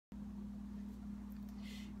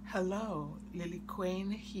Hello, Lily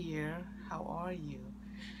Quinn here. How are you?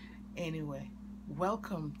 Anyway,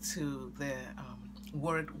 welcome to the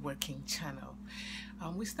Word Working channel.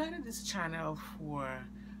 We started this channel for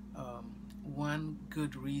one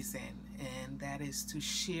good reason, and that is to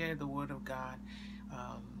share the Word of God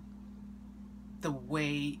um, the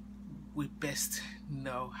way we best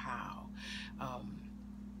know how. Um,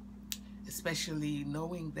 Especially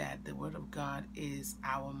knowing that the Word of God is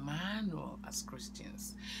our manual as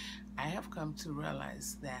Christians. I have come to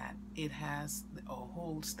realize that it has or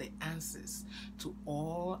holds the answers to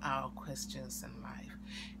all our questions in life,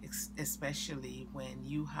 especially when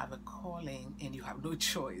you have a calling and you have no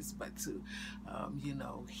choice but to,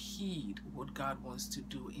 heed what God wants to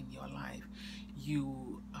do in your life.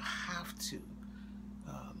 You have to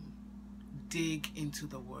um, dig into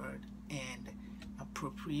the Word and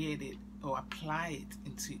appropriate it or apply it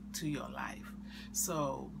into your life.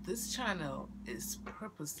 So this channel is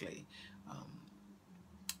purposely um,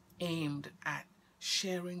 aimed at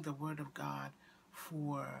sharing the Word of God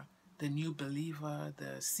for the new believer,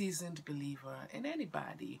 the seasoned believer, and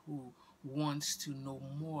anybody who wants to know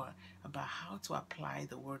more about how to apply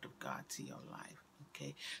the Word of God to your life.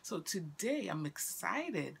 Okay, so today I'm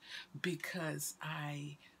excited because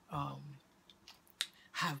I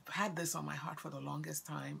have had this on my heart for the longest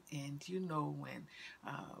time. And when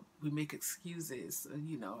we make excuses,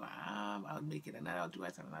 I'll make it another, I'll do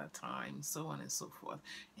it another time, so on and so forth.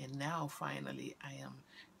 And now finally I am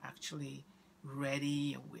actually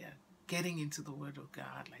ready, and we're getting into the Word of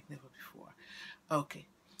God like never before. Okay,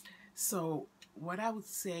 so what I would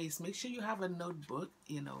say is make sure you have a notebook,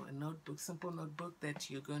 a notebook, simple notebook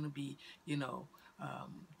that you're going to be,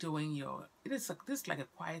 doing your, this is like a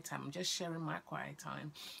quiet time. I'm just sharing my quiet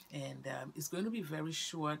time. And it's going to be very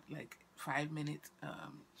short, like 5 minute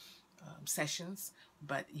sessions,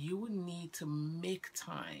 but you will need to make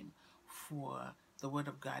time for the Word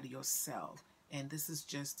of God yourself. And this is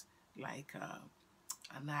just like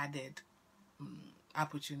an added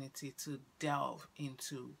opportunity to delve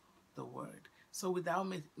into the Word. So without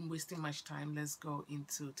wasting much time, let's go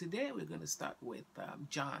into today. We're going to start with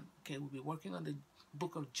John. Okay, we'll be working on the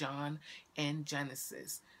book of John and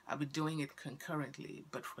Genesis. I'll be doing it concurrently,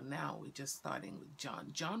 but for now, we're just starting with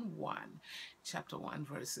John. John 1, chapter 1,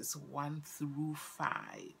 verses 1 through 5.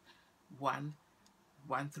 1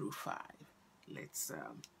 through 5. Let's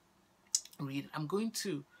read. I'm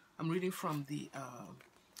reading from the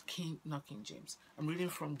not King James. I'm reading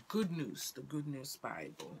from Good News, the Good News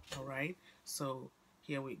Bible. All right. So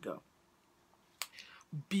here we go.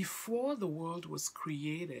 Before the world was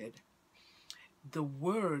created, the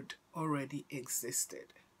Word already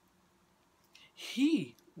existed.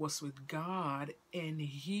 He was with God, and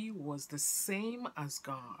He was the same as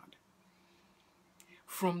God.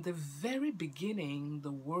 From the very beginning,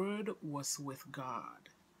 the Word was with God.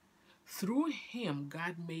 Through Him,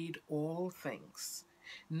 God made all things.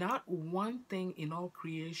 Not one thing in all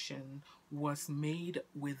creation was made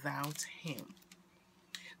without Him.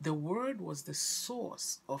 The Word was the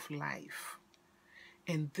source of life,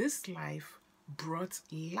 and this life brought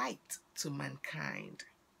light to mankind.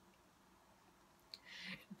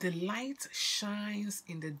 The light shines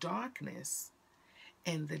in the darkness,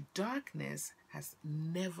 and the darkness has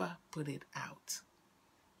never put it out.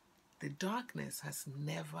 The darkness has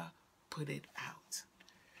never put it out.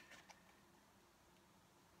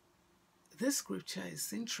 This scripture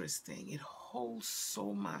is interesting. It holds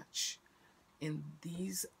so much in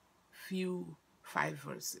these few 5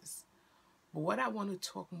 verses. But what I want to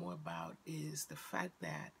talk more about is the fact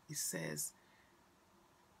that it says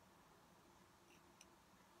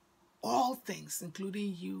all things,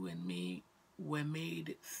 including you and me, were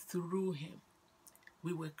made through Him.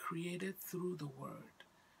 We were created through the Word.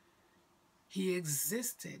 He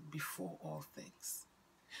existed before all things.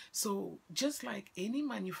 So just like any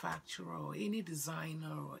manufacturer or any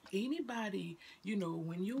designer or anybody,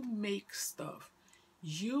 when you make stuff,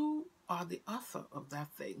 you are the author of that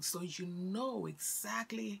thing. So you know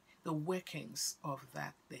exactly the workings of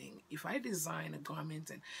that thing. If I design a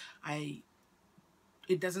garment and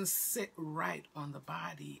it doesn't sit right on the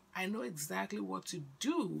body, I know exactly what to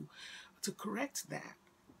do to correct that.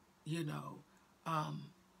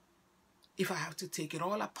 If I have to take it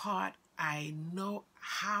all apart, I know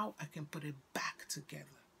how I can put it back together.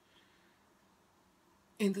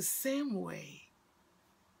 In the same way,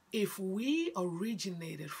 if we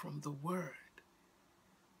originated from the Word,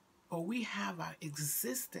 or we have our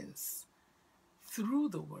existence through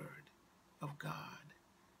the Word of God,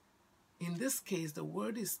 in this case, the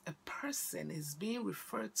Word is a person, is being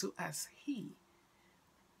referred to as He.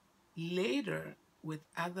 Later, with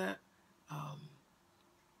other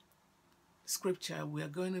scripture, we are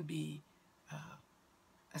going to be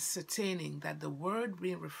ascertaining that the word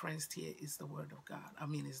being referenced here is the word of God. I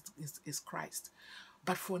mean, is Christ.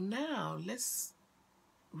 But for now, let's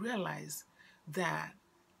realize that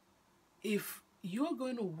if you're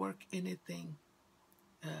going to work anything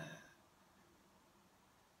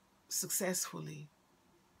successfully,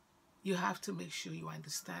 you have to make sure you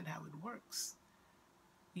understand how it works.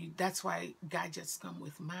 That's why gadgets come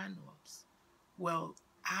with manuals. Well,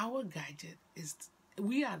 our gadget is,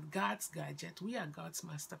 we are God's gadget, we are God's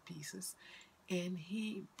masterpieces, and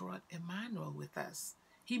He brought a manual with us.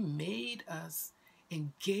 He made us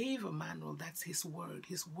and gave a manual. That's His word.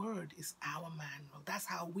 His word is our manual. That's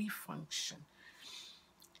how we function.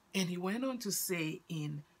 And He went on to say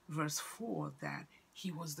in verse 4 that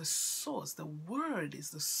He was the source. The word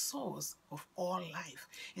is the source of all life.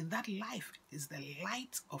 And that life is the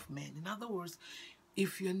light of men. In other words,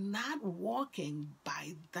 if you're not walking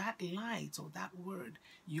by that light or that word,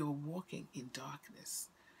 you're walking in darkness.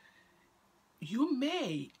 You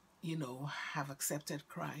may, have accepted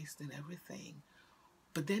Christ and everything,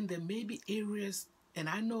 but then there may be areas, and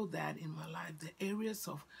I know that in my life, the areas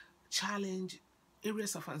of challenge,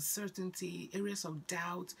 areas of uncertainty, areas of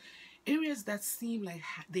doubt, areas that seem like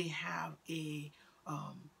they have a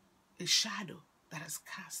shadow that is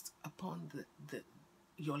cast upon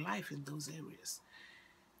your life in those areas.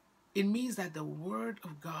 It means that the word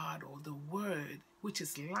of God, or the word, which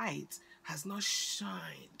is light, has not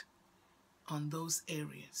shined on those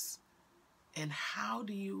areas. And how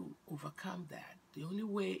do you overcome that? The only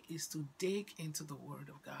way is to dig into the word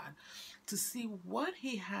of God to see what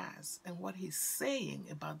He has and what He's saying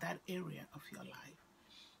about that area of your life.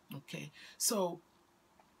 Okay, so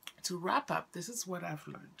to wrap up, this is what I've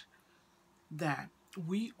learned, that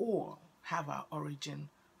we all have our origin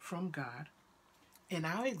from God, and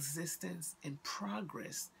our existence and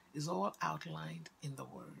progress is all outlined in the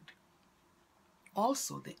Word.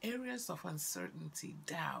 Also, the areas of uncertainty,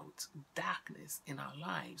 doubt, darkness in our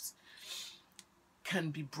lives can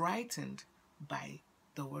be brightened by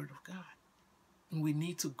the Word of God. And we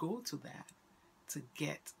need to go to that to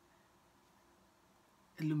get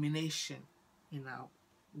illumination in our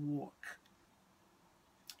walk.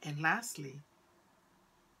 And lastly,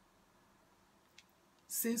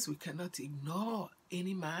 since we cannot ignore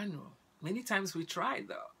any manual, many times we try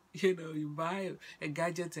though. You buy a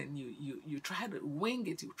gadget and you try to wing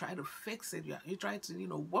it, you try to fix it, you try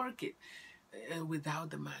to, work it without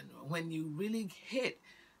the manual. When you really hit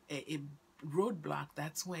a roadblock,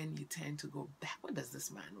 that's when you tend to go back. What does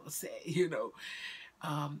this manual say?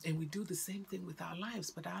 And we do the same thing with our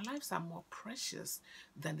lives, but our lives are more precious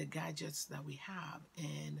than the gadgets that we have.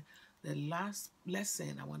 And the last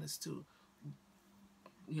lesson I want us to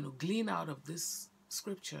glean out of this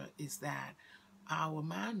scripture is that our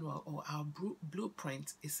manual or our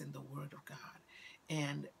blueprint is in the Word of God.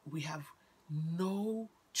 And we have no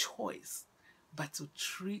choice but to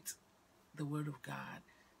treat the Word of God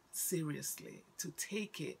seriously, to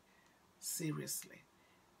take it seriously.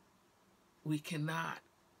 We cannot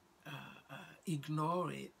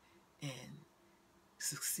ignore it and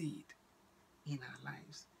succeed in our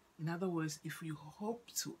lives. In other words, if we hope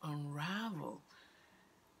to unravel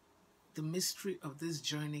the mystery of this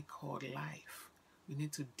journey called life, we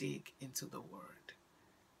need to dig into the Word.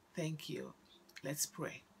 Thank you. Let's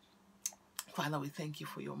pray. Father, we thank you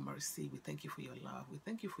for your mercy. We thank you for your love. We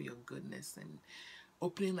thank you for your goodness and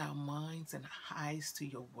opening our minds and eyes to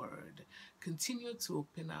your word. Continue to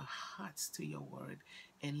open our hearts to your word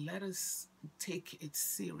and let us take it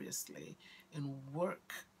seriously and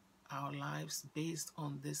work our lives based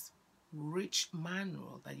on this rich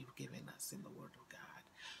manual that you've given us in the Word of God.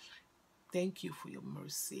 Thank you for your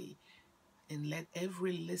mercy, and let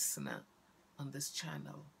every listener on this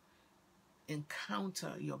channel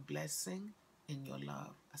encounter your blessing and your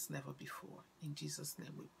love as never before. In Jesus'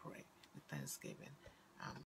 name we pray with thanksgiving.